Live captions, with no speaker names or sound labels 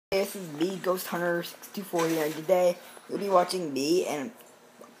This is me, Ghost Hunter 624 here, and today you'll be watching me and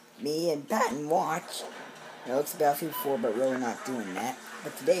Patton watch. It looks Battlefield 4, but we're not doing that.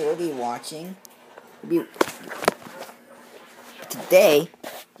 But today you'll be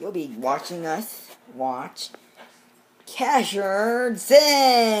watching us watch Casher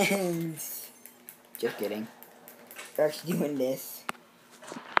Sins. Just kidding. We're actually doing this.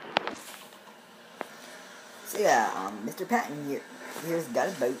 So yeah, Mr. Patton here's got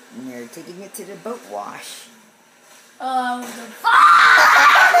a boat, and you're taking it to the boat wash. And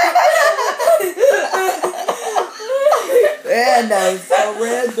that was so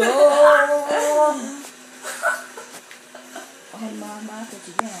random. Oh, Mama, put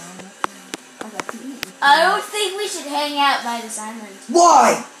you down. I got to eat. I don't think we should hang out by this island.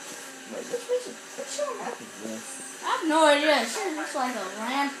 Why? Wait, what show map is this? I have no idea. It sure looks like a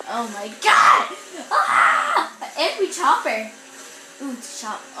ramp. Oh my god! Ah! Every chopper. Ooh,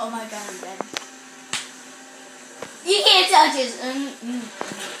 chop. Oh my god, I'm dead. You can't touch this.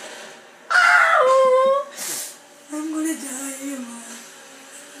 Ow! I'm gonna die. I'm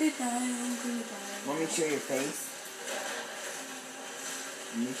gonna die. Want me to show your face?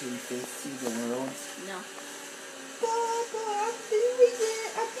 Make sure your face sees the world. No. I'm doing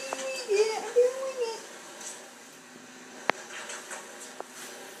it.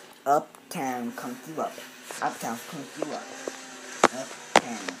 Uptown, come you up. Uptown, come you up.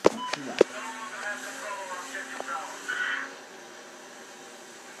 Uptown, come you up.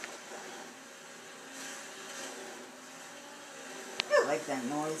 I like that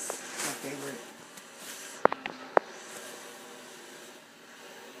noise. It's my favorite.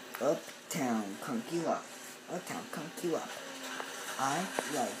 Uptown, come you up. Uptown, come you up. I'm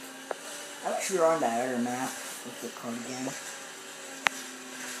sure on that other map. What's it called again?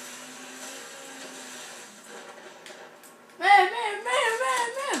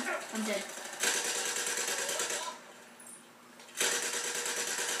 I'm dead.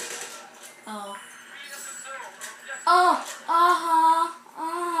 Oh. Oh,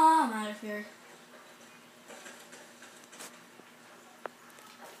 I'm out of here.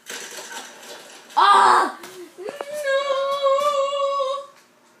 Ah! No!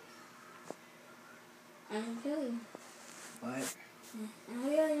 I'm killing. What? I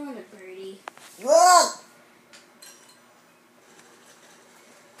really want a birdie. Look!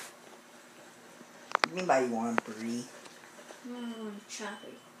 What do you mean by you want a birdie? I want a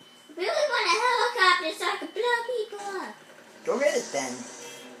chopper. I really want a helicopter so I can blow people up. Go get it then.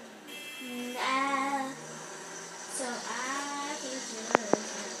 So I can just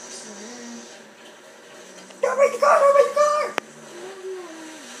Don't break the car! Don't break the car!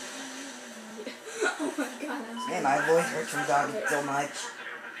 Oh my god, I'm Man, my voice hurts from talking so much.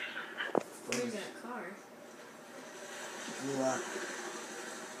 Where's that car? Blew up.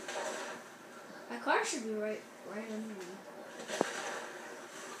 My car should be right under me.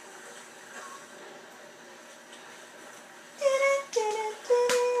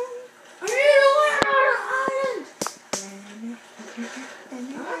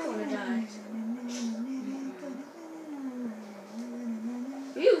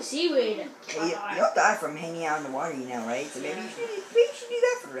 Ew, seaweed. Hey, you'll die from hanging out in the water, you know, right? So maybe you should do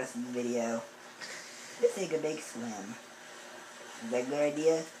that for the rest of the video. Just take a big swim. Is that a good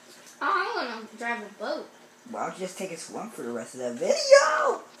idea? Oh, I'm gonna drive a boat. Why don't you just take a swim for the rest of the video?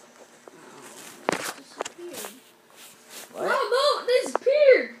 Oh, it disappeared. What? My boat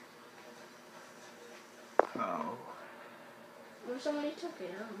disappeared. Oh. Or somebody took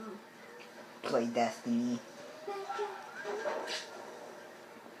it, I don't know. Play Destiny.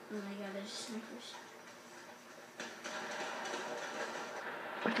 Oh my god, there's snipers.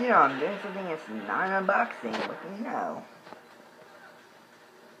 But you know, I'm doing something that's not an unboxing. What do you know?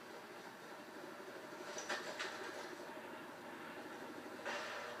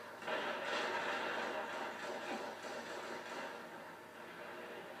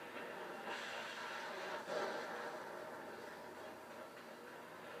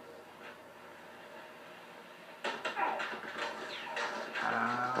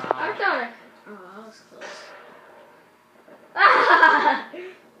 I thought it. Oh, that was close. Ah!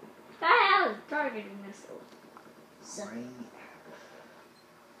 That was targeting missile. So, Right.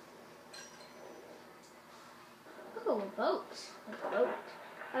 oh, boats. A boat.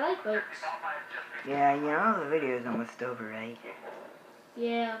 I like boats. Yeah, you know, the video's almost over, right?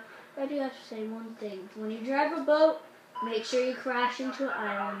 Yeah, I do have to say one thing. When you drive a boat, make sure you crash into an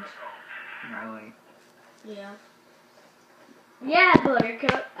island. Really? Yeah. Yeah,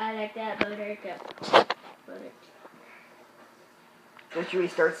 Buttercup. I like that, Buttercup. So should we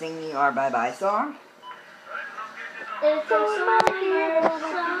start singing our bye-bye song? It's a song,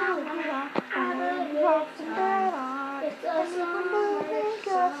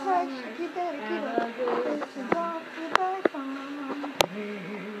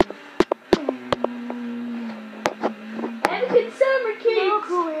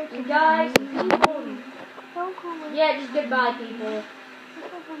 Yeah, just goodbye, people.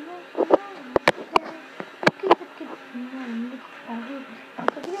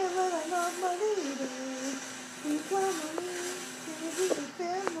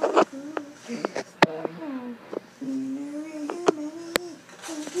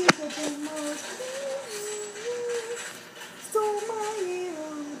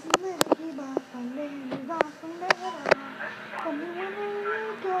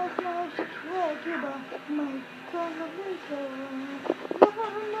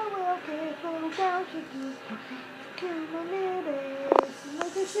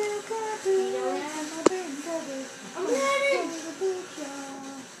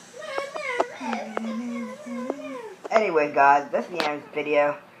 Anyway, guys, that's the end of this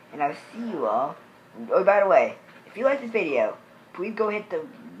video, and I'll see you all. Oh, by the way, if you like this video, please go hit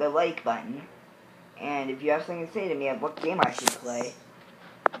the like button, and if you have something to say to me of what game I should play,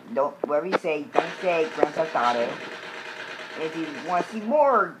 whatever you say, don't say Grand Theft Auto. And if you want to see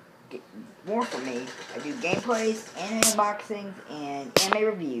more from me, I do gameplays, anime unboxings, and anime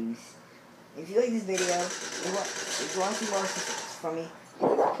reviews. If you like this video, if you want to see more from me,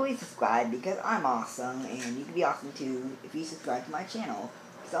 please subscribe, because I'm awesome, and you can be awesome too if you subscribe to my channel,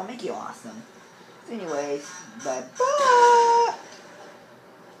 because I'll make you awesome. So anyways, bye-bye!